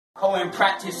Owen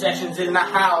practice sessions in the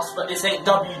house, but this ain't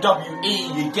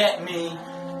WWE, you get me?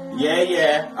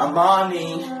 Yeah, I'm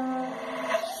Arnie.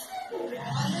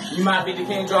 You might be the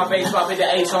king drum bass, but I'll be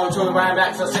the ace on tour, right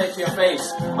back, so say it to your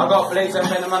face. I got blades and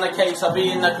venom on the case, I'll be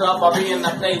in the club, I'll be in the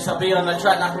place, I'll be on the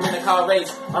track like I'm in a car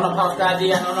race. I'm a past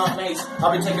daddy and I'm not mates,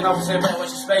 I'll be taking over, so you better watch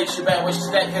your space, you better watch your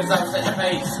step, cause I'm setting the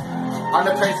pace. I'm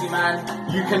the crazy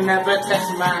man, you can never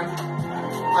test me, man.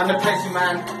 I'm the crazy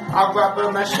man, I'll grab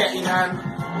a machete, man.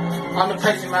 I'm the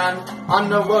crazy man, I'm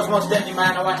the world's most deadly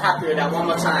man, I want happy with that one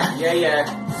more time, yeah.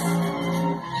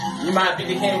 You might be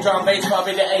the king drum bass, but I'll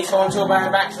be the ace on tour,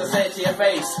 bang back, so say it to your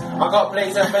face. I got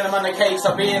blades and venom on the case,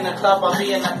 I'll be in the club, I'll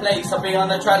be in the place, I'll be on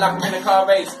the track like I'm in a car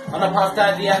race. I'm the past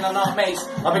daddy and I'm not mates,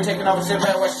 I'll be taking over, so you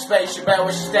better watch your space, you better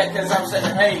watch your step, cause I'm setting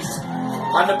the pace.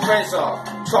 I'm the prezzer,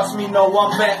 trust me, no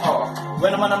one better.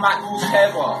 When I'm on the mic, who's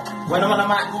clever? When I'm on the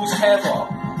mic, who's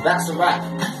clever? That's a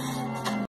rap.